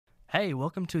Hey,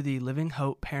 welcome to the Living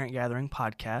Hope Parent Gathering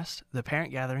podcast. The Parent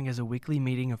Gathering is a weekly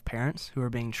meeting of parents who are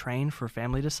being trained for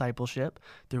family discipleship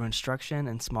through instruction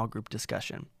and small group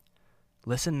discussion.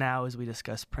 Listen now as we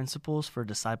discuss principles for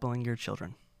discipling your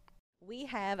children. We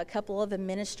have a couple of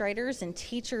administrators and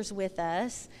teachers with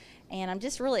us, and I'm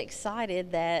just really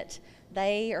excited that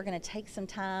they are going to take some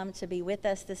time to be with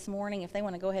us this morning. If they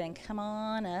want to go ahead and come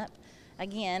on up.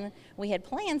 Again, we had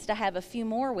plans to have a few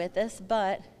more with us,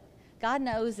 but God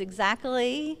knows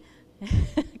exactly,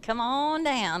 come on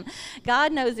down.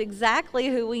 God knows exactly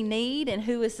who we need and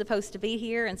who is supposed to be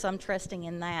here, and so I'm trusting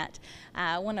in that.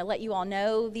 I want to let you all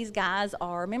know these guys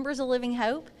are members of Living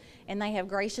Hope, and they have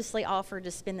graciously offered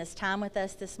to spend this time with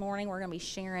us this morning. We're going to be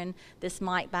sharing this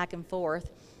mic back and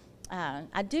forth.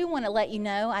 I do want to let you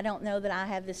know, I don't know that I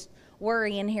have this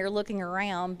worry in here looking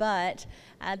around, but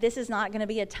this is not going to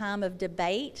be a time of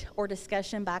debate or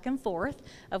discussion back and forth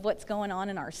of what's going on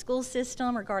in our school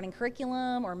system regarding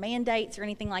curriculum or mandates or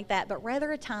anything like that, but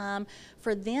rather a time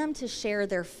for them to share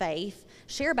their faith,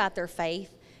 share about their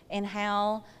faith and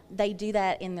how they do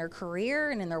that in their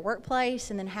career and in their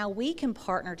workplace, and then how we can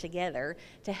partner together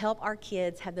to help our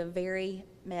kids have the very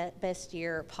best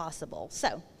year possible.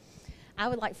 So I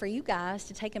would like for you guys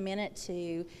to take a minute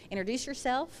to introduce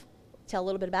yourself, tell a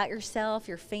little bit about yourself,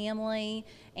 your family,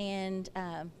 and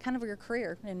kind of your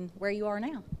career and where you are now.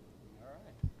 All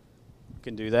right. We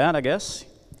can do that, I guess.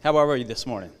 How are you this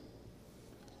morning?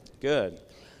 Good.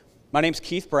 My name's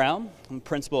Keith Brown. I'm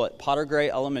principal at Potter Gray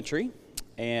Elementary,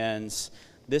 and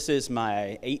this is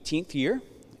my 18th year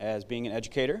as being an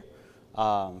educator.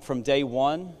 From day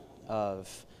one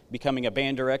of becoming a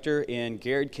band director in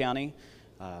Garrett County,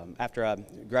 after I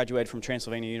graduated from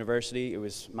Transylvania University, it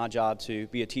was my job to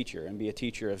be a teacher and be a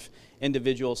teacher of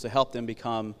individuals to help them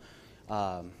become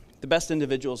the best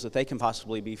individuals that they can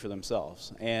possibly be for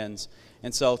themselves. And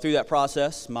so through that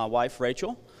process, my wife,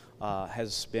 Rachel,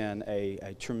 has been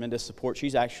a tremendous support.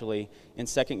 She's actually in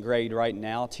second grade right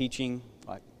now teaching.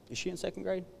 Is she in second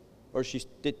grade? Or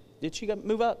did she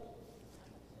move up?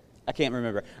 I can't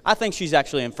remember. I think she's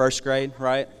actually in first grade,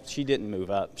 right? She didn't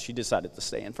move up. She decided to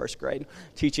stay in first grade,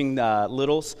 teaching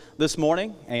littles this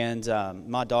morning. And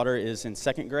my daughter is in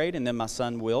second grade, and then my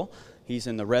son, Will, he's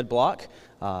in the red block.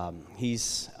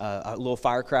 He's a little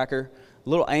firecracker, a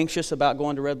little anxious about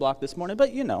going to red block this morning,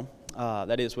 but you know,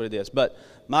 that is what it is. But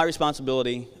my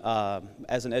responsibility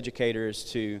as an educator is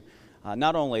to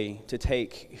not only to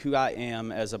take who I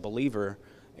am as a believer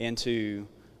into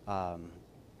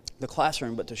the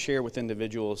classroom, but to share with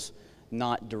individuals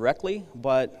not directly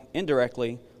but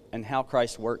indirectly and how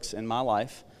Christ works in my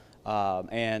life.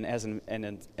 And as an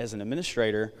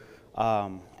administrator,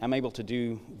 I'm able to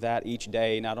do that each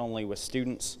day, not only with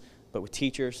students but with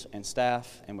teachers and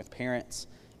staff and with parents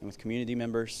and with community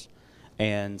members.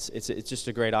 And it's just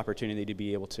a great opportunity to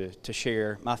be able to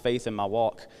share my faith and my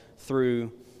walk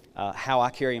through how I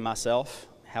carry myself,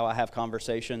 how I have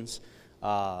conversations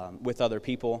with other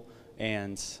people.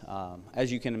 And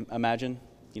as you can imagine,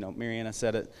 you know, Mariana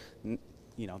said it,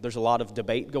 you know, there's a lot of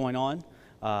debate going on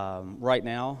right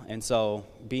now. And so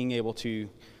being able to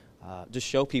just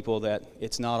show people that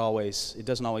it doesn't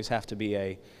always have to be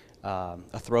a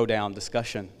throwdown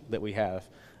discussion that we have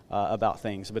about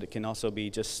things, but it can also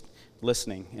be just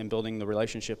listening and building the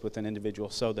relationship with an individual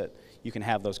so that you can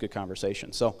have those good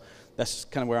conversations. So that's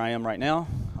kind of where I am right now.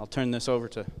 I'll turn this over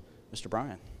to Mr.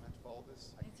 Brian.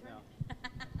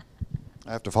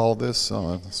 I have to follow this.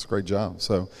 That's a great job.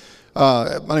 So,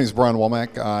 my name is Brian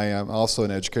Womack. I am also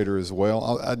an educator as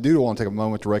well. I do want to take a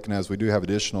moment to recognize we do have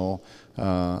additional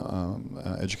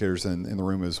educators in the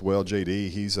room as well. JD,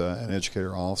 he's an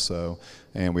educator also,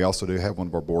 and we also do have one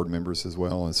of our board members as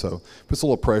well. And so, it puts a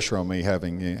little pressure on me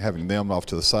having them off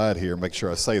to the side here, make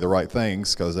sure I say the right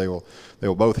things because they will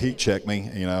both heat check me,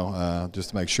 you know, just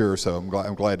to make sure. So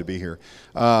I'm glad to be here.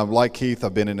 Like Keith,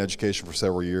 I've been in education for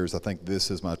several years. I think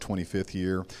this is my 25th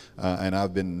year, and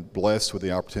I've been blessed with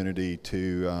the opportunity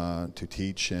to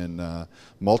teach in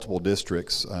multiple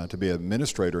districts, to be an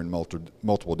administrator in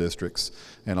multiple districts,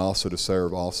 and also to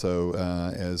serve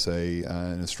as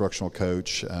an instructional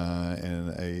coach and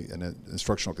an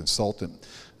instructional consultant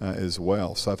as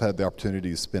well. So I've had the opportunity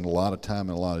to spend a lot of time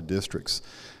in a lot of districts.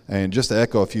 And just to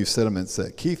echo a few sentiments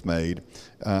that Keith made,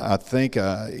 I think,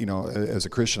 you know, as a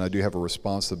Christian, I do have a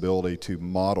responsibility to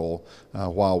model.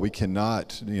 While we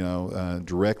cannot, you know,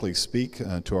 directly speak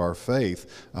to our faith,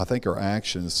 I think our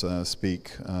actions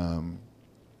speak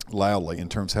loudly in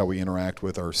terms of how we interact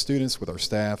with our students, with our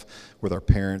staff, with our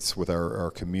parents, with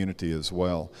our community as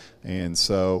well. And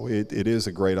so it is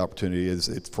a great opportunity.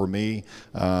 For me,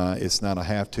 it's not a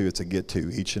have to, it's a get to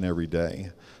each and every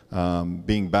day.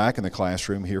 being back in the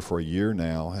classroom here for a year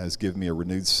now has given me a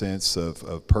renewed sense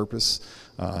of purpose.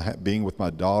 Being with my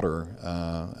daughter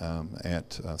at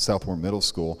Southmore Middle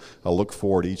School, I look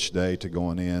forward each day to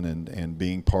going in and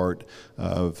being part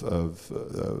of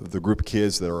the group of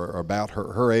kids that are about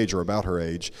her age or about her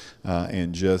age,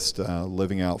 and just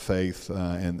living out faith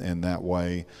in that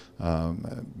way,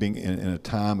 being in a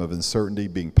time of uncertainty,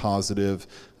 being positive,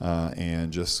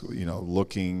 and just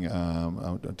looking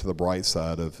to the bright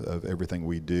side of everything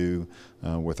we do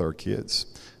with our kids.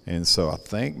 And so I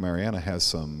think Mariana has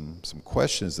some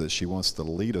questions that she wants to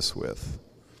lead us with.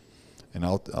 And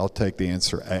I'll take the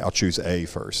answer A. I'll choose A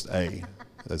first. A.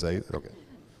 Is A? Okay.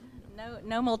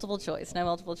 No multiple choice. No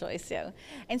multiple choice. So,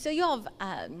 and so you all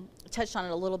have touched on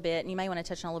it a little bit, and you may want to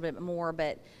touch on it a little bit more,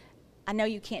 but I know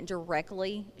you can't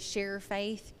directly share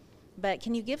faith, but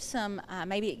can you give some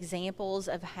maybe examples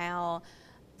of how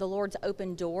the Lord's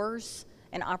opened doors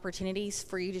and opportunities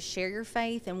for you to share your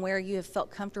faith, and where you have felt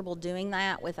comfortable doing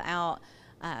that without,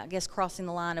 I guess, crossing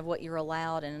the line of what you're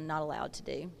allowed and not allowed to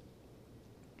do?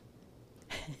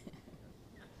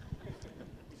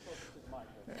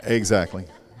 Exactly.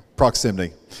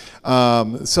 Proximity.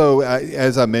 So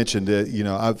as I mentioned,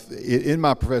 in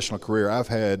my professional career, I've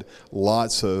had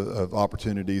lots of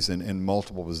opportunities in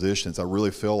multiple positions. I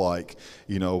really feel like,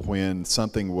 when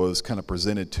something was kind of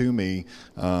presented to me,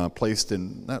 placed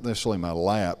in not necessarily my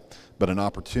lap, but an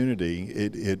opportunity,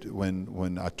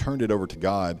 when I turned it over to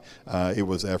God, it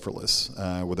was effortless.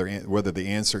 Whether the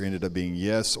answer ended up being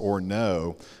yes or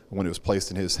no, when it was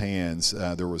placed in His hands,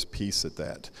 there was peace at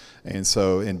that. And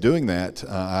so in doing that,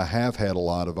 I have had a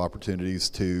lot of opportunities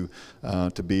to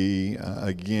be,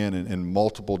 again, in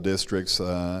multiple districts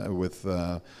with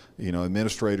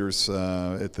administrators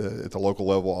at the local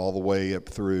level, all the way up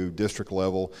through district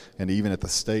level, and even at the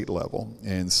state level.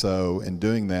 And so in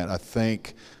doing that, I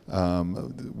think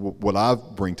what I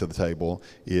bring to the table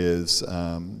is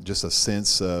just a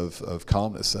sense of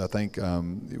calmness. I think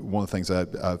one of the things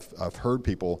I've heard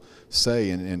people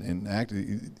say and act,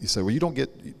 you say, well, you don't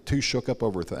get too shook up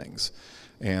over things.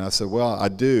 And I said, well, I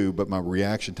do, but my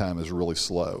reaction time is really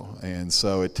slow. And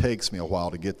so it takes me a while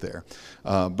to get there.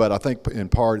 But I think in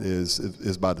part is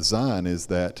by design, is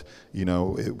that,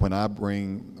 when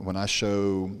I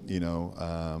show,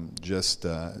 just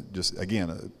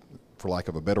again, for lack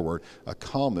of a better word, a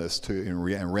calmness in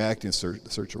reacting to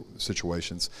certain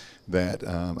situations, that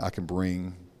I can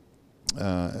bring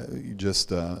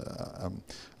an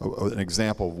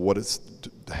example of what it's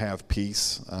to have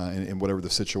peace in whatever the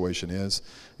situation is.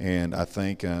 And I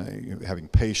think having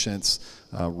patience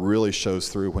really shows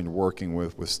through when working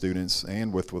with students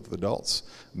and with adults,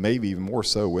 maybe even more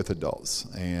so with adults.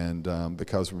 And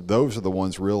because those are the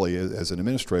ones really, as an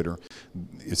administrator,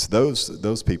 it's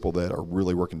those people that are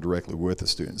really working directly with the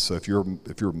students. So if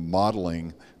you're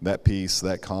modeling that peace,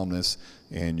 that calmness,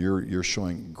 and you're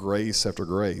showing grace after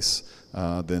grace,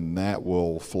 then that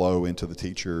will flow into the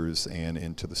teachers and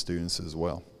into the students as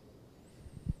well.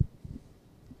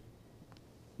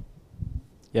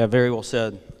 Yeah, very well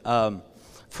said.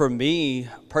 For me,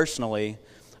 personally,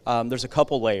 there's a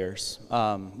couple layers.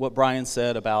 What Brian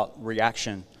said about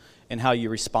reaction and how you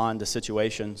respond to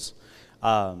situations.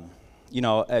 I've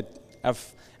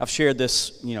shared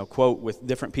this, quote with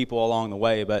different people along the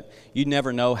way, but you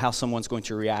never know how someone's going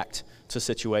to react to a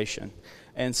situation.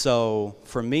 And so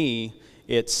for me,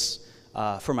 it's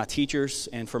for my teachers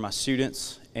and for my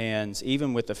students, and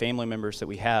even with the family members that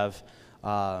we have,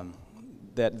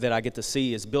 that I get to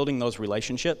see, is building those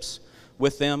relationships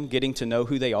with them, getting to know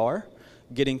who they are,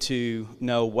 getting to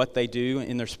know what they do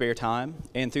in their spare time.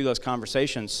 And through those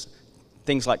conversations,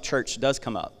 things like church does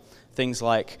come up. Things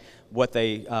like what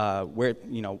they,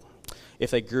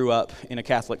 if they grew up in a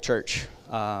Catholic church,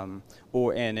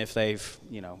 and if they've,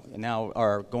 now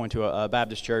are going to a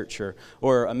Baptist church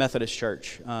or a Methodist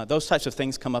church. Those types of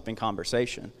things come up in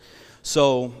conversation.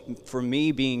 So for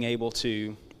me, being able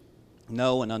to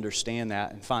know and understand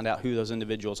that and find out who those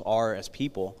individuals are as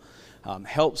people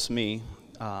helps me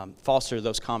foster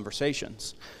those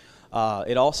conversations.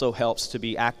 It also helps to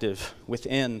be active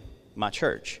within my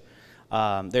church.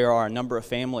 There are a number of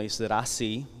families that I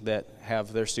see that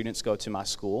have their students go to my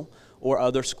school or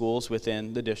other schools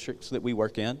within the districts that we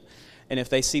work in. And if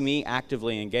they see me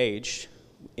actively engaged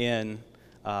in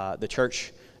the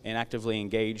church and actively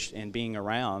engaged in being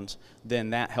around,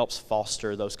 then that helps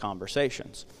foster those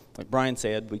conversations. Like Brian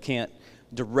said, we can't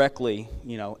directly,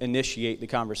 initiate the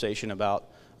conversation about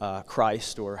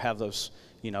Christ or have those,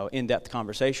 in-depth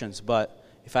conversations. But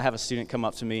if I have a student come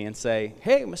up to me and say,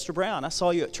 hey, Mr. Brown, I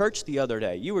saw you at church the other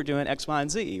day. You were doing X, Y,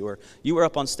 and Z, or you were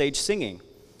up on stage singing.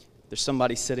 There's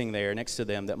somebody sitting there next to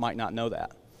them that might not know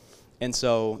that. And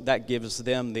so that gives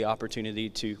them the opportunity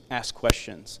to ask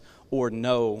questions or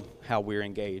know how we're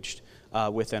engaged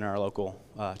within our local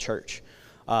church.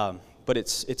 But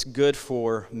it's good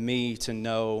for me to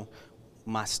know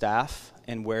my staff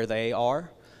and where they are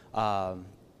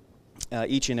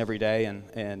each and every day.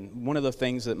 And one of the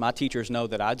things that my teachers know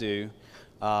that I do,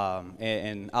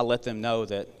 and I let them know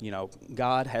that,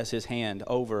 God has his hand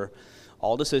over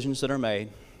all decisions that are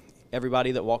made,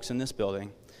 everybody that walks in this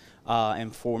building.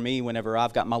 And for me, whenever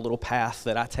I've got my little path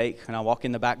that I take and I walk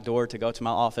in the back door to go to my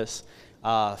office,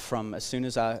 from as soon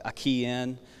as I key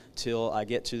in till I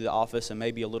get to the office and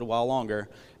maybe a little while longer,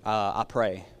 I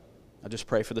pray. I just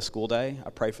pray for the school day. I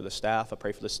pray for the staff. I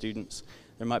pray for the students.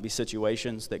 There might be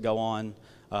situations that go on,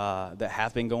 that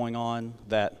have been going on,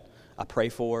 that I pray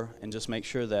for, and just make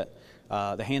sure that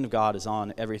the hand of God is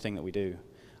on everything that we do,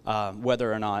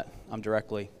 whether or not I'm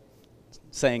directly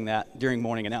saying that during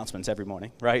morning announcements every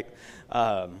morning, right?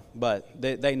 But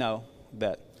they know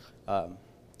that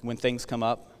when things come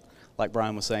up, like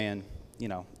Brian was saying,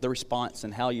 the response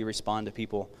and how you respond to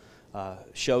people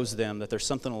shows them that there's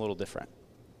something a little different.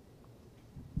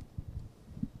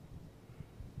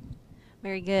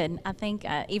 Very good. I think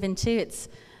even too, it's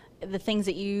the things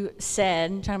that you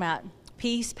said, talking about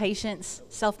peace, patience,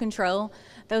 self-control.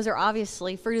 Those are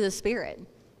obviously fruit of the Spirit,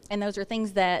 and those are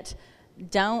things that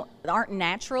aren't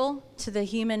natural to the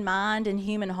human mind and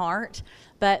human heart,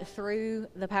 but through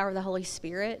the power of the Holy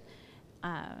Spirit,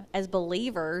 as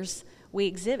believers, we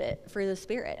exhibit fruit of the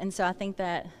Spirit. And so I think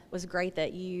that was great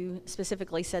that you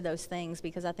specifically said those things,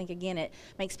 because I think, again, it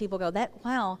makes people go,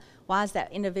 wow, why is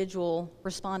that individual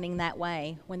responding that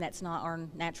way when that's not our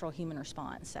natural human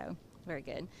response? So very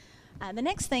good. The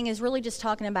next thing is really just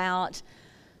talking about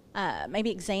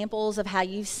maybe examples of how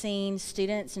you've seen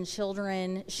students and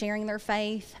children sharing their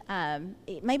faith.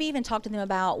 Maybe even talk to them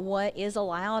about what is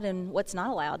allowed and what's not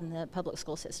allowed in the public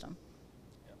school system.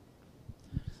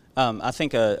 I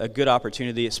think a good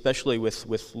opportunity, especially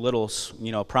with little,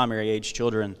 primary age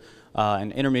children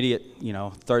and intermediate,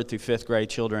 3rd through 5th grade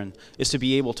children, is to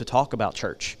be able to talk about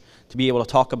church, to be able to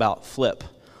talk about Flip,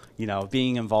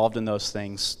 being involved in those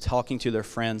things, talking to their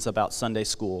friends about Sunday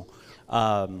school.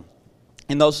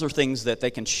 And those are things that they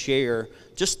can share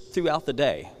just throughout the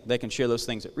day. They can share those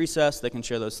things at recess. They can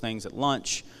share those things at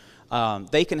lunch.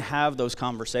 They can have those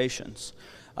conversations.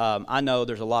 I know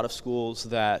there's a lot of schools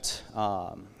that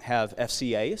have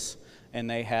FCAs, and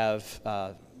they have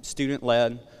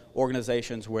student-led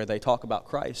organizations where they talk about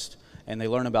Christ and they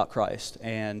learn about Christ.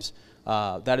 And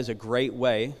that is a great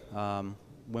way.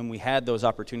 When we had those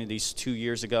opportunities 2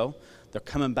 years ago, they're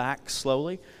coming back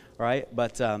slowly, right?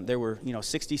 But there were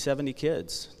 60, 70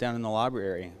 kids down in the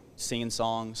library singing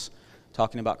songs,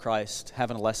 talking about Christ,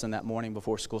 having a lesson that morning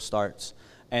before school starts.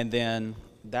 And then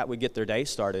that would get their day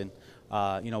started.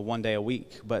 1 day a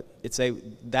week, but it's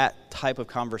that type of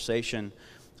conversation.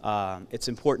 It's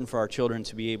important for our children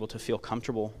to be able to feel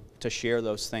comfortable to share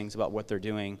those things about what they're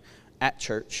doing at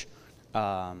church,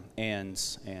 and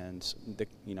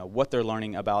what they're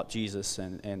learning about Jesus,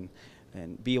 and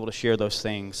be able to share those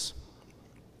things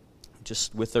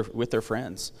just with their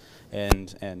friends.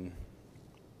 And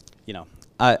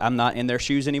I'm not in their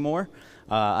shoes anymore.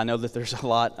 I know that there's a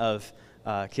lot of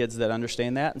kids that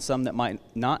understand that, and some that might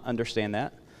not understand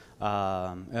that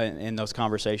in those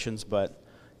conversations. But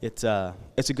it's a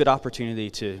good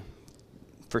opportunity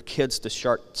for kids to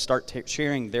start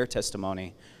sharing their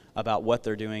testimony about what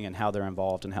they're doing and how they're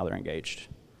involved and how they're engaged.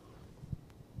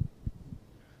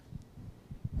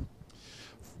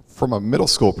 From a middle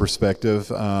school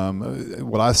perspective,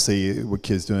 what I see what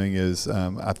kids doing is,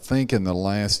 I think in the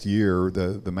last year,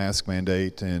 the mask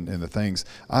mandate and the things,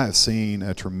 I have seen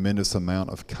a tremendous amount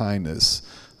of kindness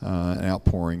and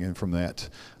outpouring in from that.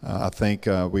 I think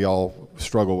we all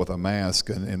struggle with a mask,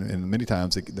 and many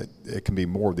times it can be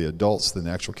more of the adults than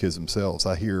the actual kids themselves.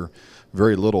 I hear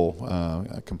very little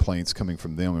complaints coming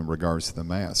from them in regards to the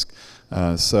mask.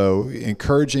 So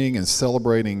encouraging and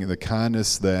celebrating the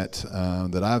kindness that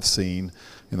I've seen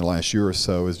in the last year or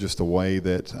so is just a way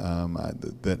that I'm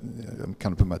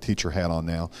kind of putting my teacher hat on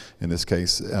now in this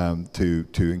case, to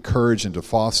encourage and to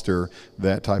foster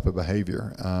that type of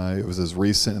behavior. It was as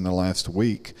recent in the last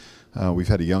week. We've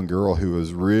had a young girl who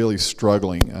was really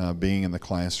struggling being in the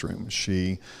classroom.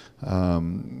 She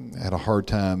had a hard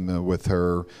time with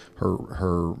her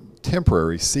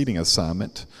temporary seating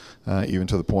assignment, even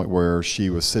to the point where she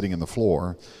was sitting on the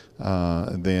floor.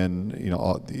 And then,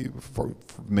 for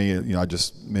me, I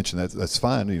just mentioned that's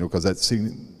fine, because that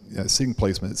seating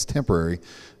placement is temporary.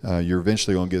 You're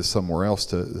eventually going to get somewhere else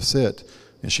to sit.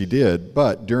 and she did.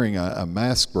 But during a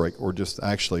mask break, or just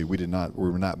actually, we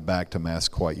were not back to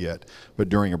mask quite yet. But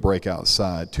during a break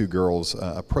outside, 2 girls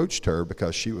approached her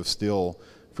because she was still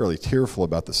fairly tearful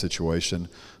about the situation.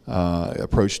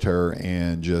 Approached her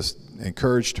and just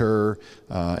encouraged her,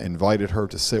 invited her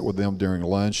to sit with them during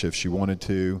lunch if she wanted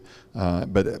to.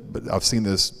 But I've seen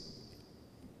this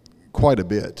quite a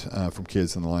bit from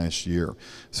kids in the last year.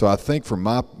 So I think from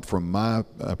my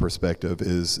perspective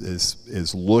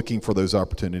is looking for those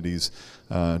opportunities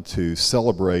to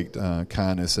celebrate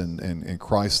kindness and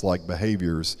Christ-like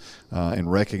behaviors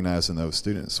and recognizing those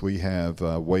students. We have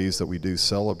ways that we do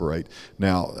celebrate.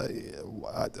 Now,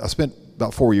 I spent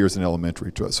about 4 years in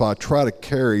elementary, so I try to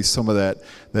carry some of that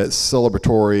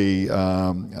celebratory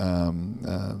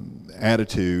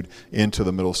attitude into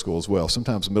the middle school as well.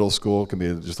 Sometimes middle school can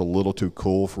be just a little too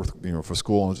cool for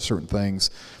school and certain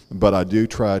things, but I do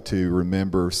try to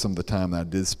remember some of the time that I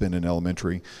did spend in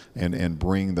elementary and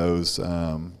bring those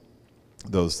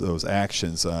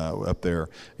actions up there,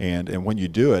 and when you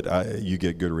do it, you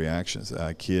get good reactions.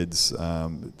 Kids, I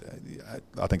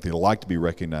think they like to be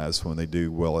recognized when they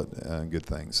do well at good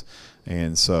things,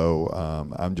 and so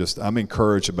I'm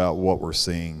encouraged about what we're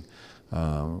seeing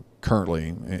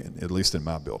currently, at least in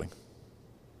my building.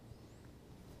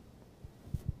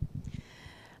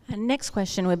 Next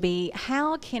question would be,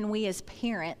 how can we as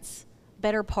parents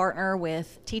better partner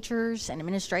with teachers and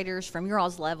administrators from your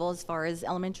all's level as far as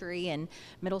elementary and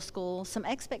middle school, some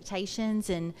expectations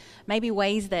and maybe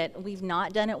ways that we've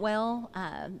not done it well,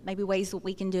 maybe ways that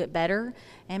we can do it better,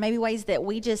 and maybe ways that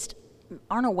we just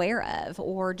aren't aware of,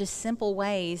 or just simple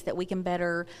ways that we can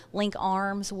better link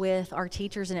arms with our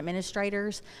teachers and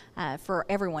administrators for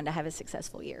everyone to have a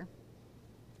successful year.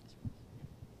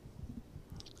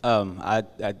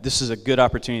 This is a good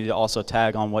opportunity to also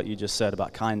tag on what you just said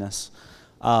about kindness.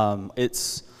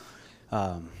 It's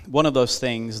one of those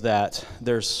things that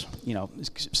there's,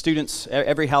 students,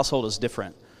 every household is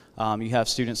different. You have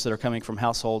students that are coming from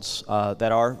households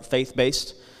that are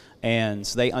faith-based, and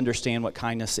they understand what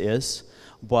kindness is,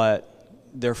 but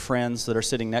their friends that are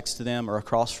sitting next to them or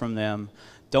across from them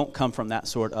don't come from that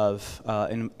sort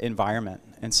of environment.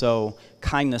 And so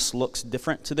kindness looks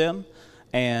different to them,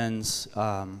 and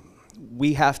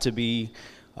we have to be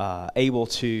able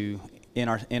to, in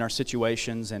our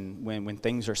situations and when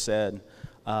things are said,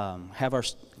 have our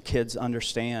kids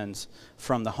understand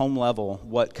from the home level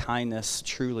what kindness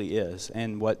truly is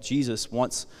and what Jesus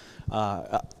wants,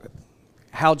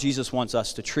 how Jesus wants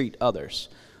us to treat others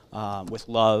with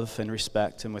love and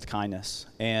respect and with kindness.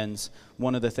 And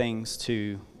one of the things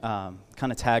to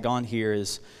kind of tag on here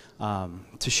is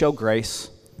to show grace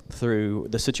through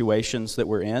the situations that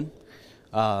we're in.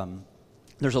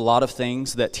 There's a lot of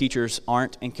things that teachers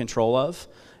aren't in control of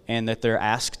and that they're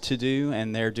asked to do,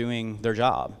 and they're doing their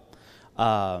job.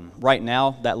 Right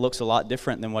now, that looks a lot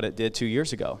different than what it did 2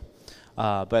 years ago.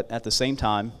 But at the same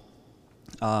time,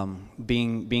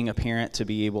 being a parent, to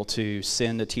be able to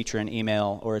send a teacher an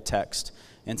email or a text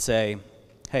and say,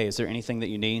 hey, is there anything that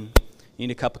you need? You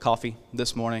need a cup of coffee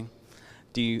this morning?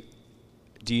 Do you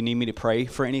need me to pray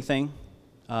for anything?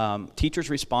 Teachers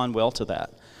respond well to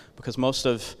that, because most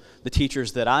of the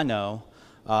teachers that I know,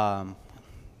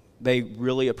 they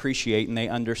really appreciate and they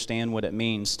understand what it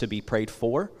means to be prayed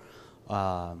for,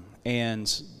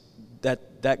 and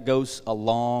that goes a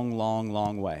long, long,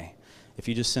 long way. If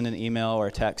you just send an email or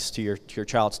a text to your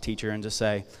child's teacher and just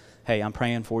say, hey, I'm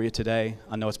praying for you today.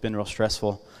 I know it's been real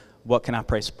stressful. What can I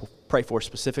pray for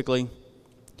specifically? Do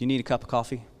you need a cup of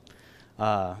coffee?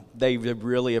 They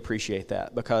really appreciate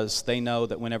that, because they know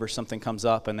that whenever something comes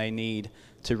up and they need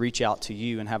to reach out to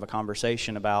you and have a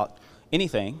conversation about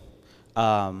anything,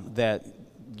 that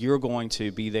you're going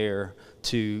to be there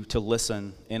to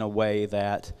listen in a way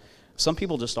that some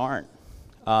people just aren't.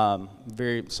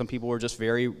 Some people are just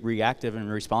very reactive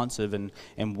and responsive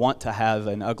and want to have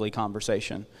an ugly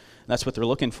conversation. That's what they're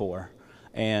looking for.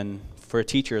 And for a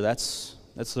teacher, that's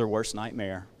their worst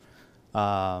nightmare.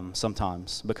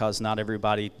 Sometimes, because not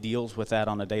everybody deals with that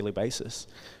on a daily basis.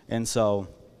 And so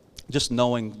just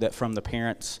knowing that from the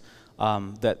parents,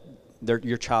 that they're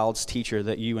your child's teacher,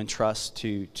 that you entrust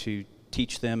to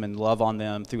teach them and love on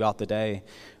them throughout the day,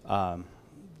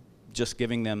 just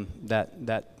giving them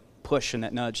that push and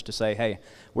that nudge to say, hey,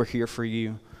 we're here for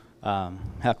you. How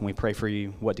can we pray for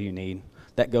you? What do you need?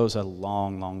 That goes a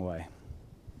long, long way.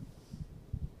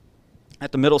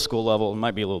 At the middle school level, it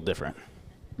might be a little different.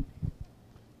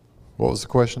 What was the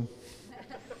question?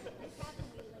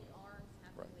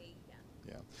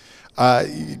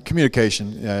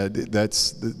 Communication,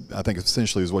 I think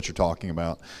essentially is what you're talking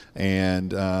about.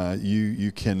 And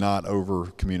you cannot over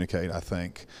communicate, I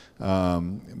think.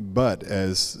 But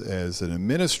as an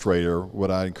administrator,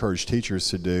 what I encourage teachers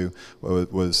to do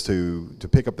was to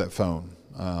pick up that phone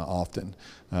often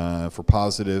for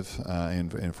positive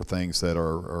and for things that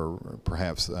are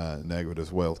perhaps negative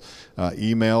as well.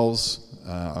 Emails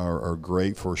are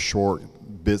great for short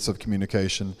bits of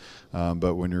communication,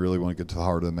 but when you really want to get to the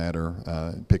heart of the matter,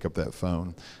 pick up that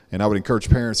phone. And I would encourage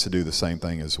parents to do the same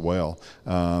thing as well.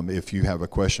 If you have a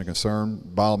question or concern,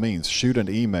 by all means, shoot an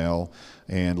email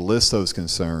and list those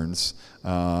concerns,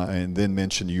 and then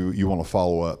mention you want to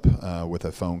follow up with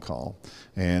a phone call.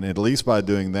 And at least by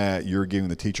doing that, you're giving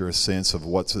the teacher a sense of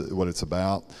what it's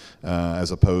about,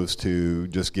 as opposed to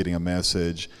just getting a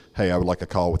message, hey, I would like a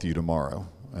call with you tomorrow.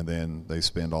 And then they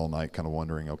spend all night kind of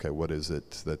wondering, okay, what is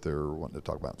it that they're wanting to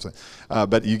talk about? So,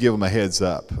 but you give them a heads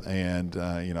up, and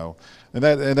and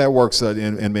that works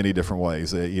in many different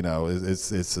ways. It's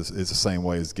the same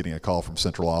way as getting a call from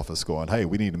central office going, hey,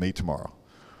 we need to meet tomorrow.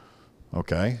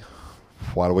 Okay,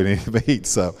 why do we need to meet?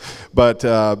 So, but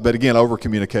again, over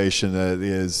communication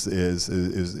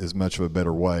is much of a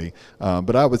better way.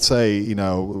 But I would say,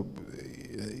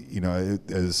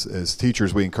 as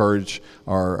teachers, we encourage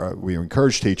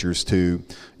teachers to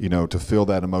fill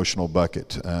that emotional bucket,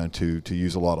 to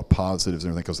use a lot of positives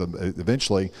and everything, because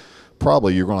eventually,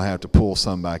 probably you're going to have to pull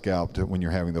some back out when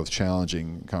you're having those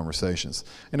challenging conversations.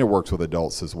 And it works with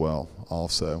adults as well,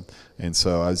 also. And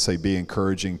so I'd say be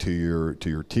encouraging to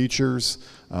your teachers,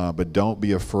 but don't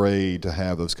be afraid to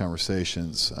have those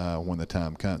conversations when the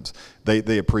time comes.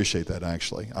 They appreciate that,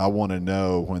 actually. I want to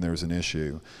know when there's an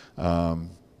issue.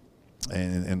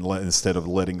 Instead of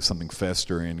letting something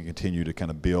fester and continue to kind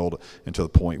of build into the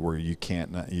point where you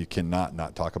cannot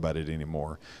not talk about it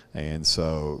anymore. And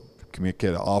so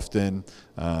communicate often,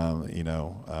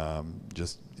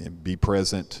 just be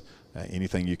present.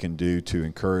 Anything you can do to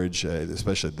encourage,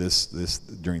 especially this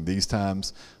during these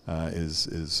times,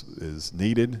 is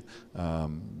needed.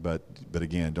 But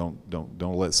again,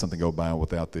 don't let something go by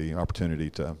without the opportunity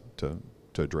to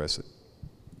address it.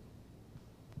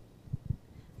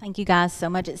 Thank you guys so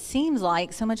much. It seems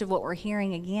like so much of what we're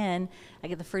hearing, again, I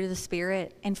get the fruit of the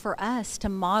Spirit, and for us to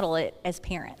model it as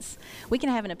parents. We can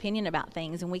have an opinion about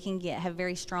things, and we can have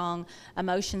very strong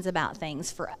emotions about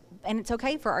things, and it's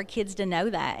okay for our kids to know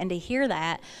that and to hear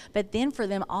that, but then for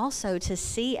them also to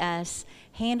see us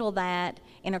handle that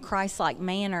in a Christ-like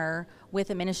manner with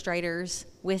administrators,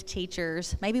 with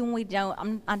teachers. Maybe when we don't,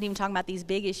 I'm not even talking about these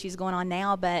big issues going on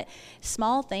now, but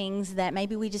small things that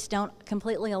maybe we just don't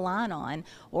completely align on,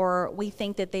 or we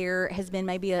think that there has been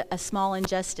maybe a small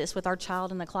injustice with our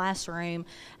child in the classroom.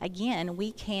 Again,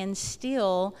 we can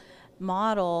still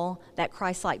model that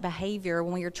Christ-like behavior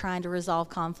when we are trying to resolve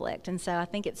conflict. And so I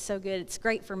think it's so good. It's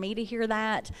great for me to hear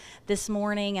that this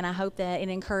morning, and I hope that it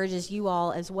encourages you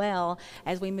all as well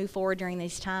as we move forward during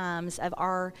these times of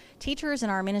our teachers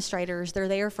and our administrators. They're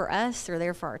there for us. They're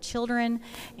there for our children,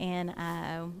 and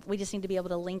we just need to be able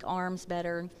to link arms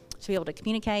better to be able to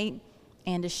communicate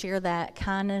and to share that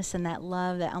kindness and that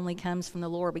love that only comes from the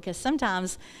Lord, because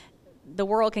sometimes the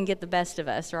world can get the best of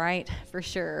us, right? For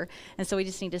sure. And so we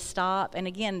just need to stop. And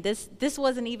again, this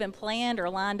wasn't even planned or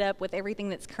lined up with everything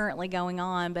that's currently going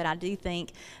on, but I do think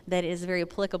that it is very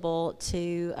applicable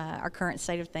to our current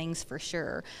state of things for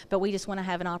sure. But we just want to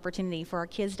have an opportunity for our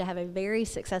kids to have a very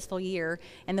successful year.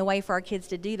 And the way for our kids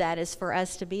to do that is for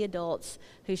us to be adults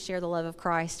who share the love of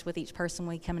Christ with each person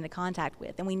we come into contact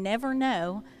with. And we never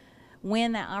know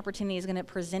when that opportunity is going to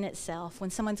present itself, when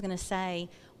someone's going to say,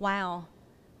 wow,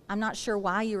 I'm not sure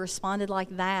why you responded like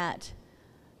that,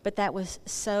 but there was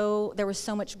so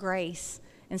much grace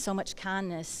and so much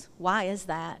kindness. Why is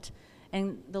that?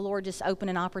 And the Lord just opened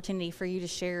an opportunity for you to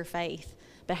share your faith.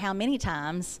 But how many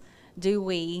times do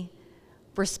we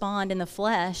respond in the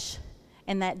flesh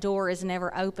and that door is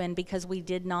never open because we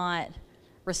did not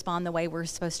respond the way we're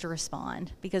supposed to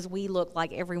respond, because we look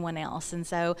like everyone else? And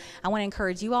so I want to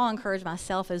encourage you all, encourage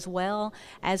myself as well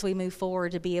as we move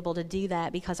forward to be able to do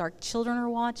that, because our children are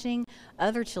watching,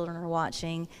 other children are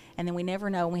watching, and then we never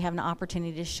know when we have an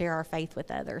opportunity to share our faith with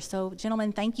others. So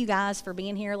gentlemen, thank you guys for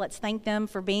being here. Let's thank them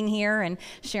for being here and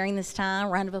sharing this time.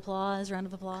 Round of applause, round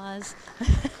of applause.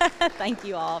 Thank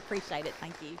you all. Appreciate it.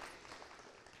 Thank you.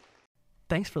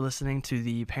 Thanks for listening to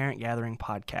the Parent Gathering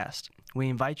podcast. We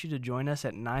invite you to join us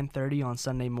at 9:30 on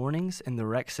Sunday mornings in the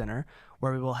Rec Center,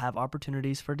 where we will have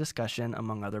opportunities for discussion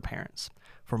among other parents.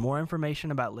 For more information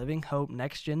about Living Hope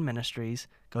Next Gen Ministries,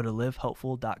 go to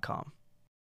livehopeful.com.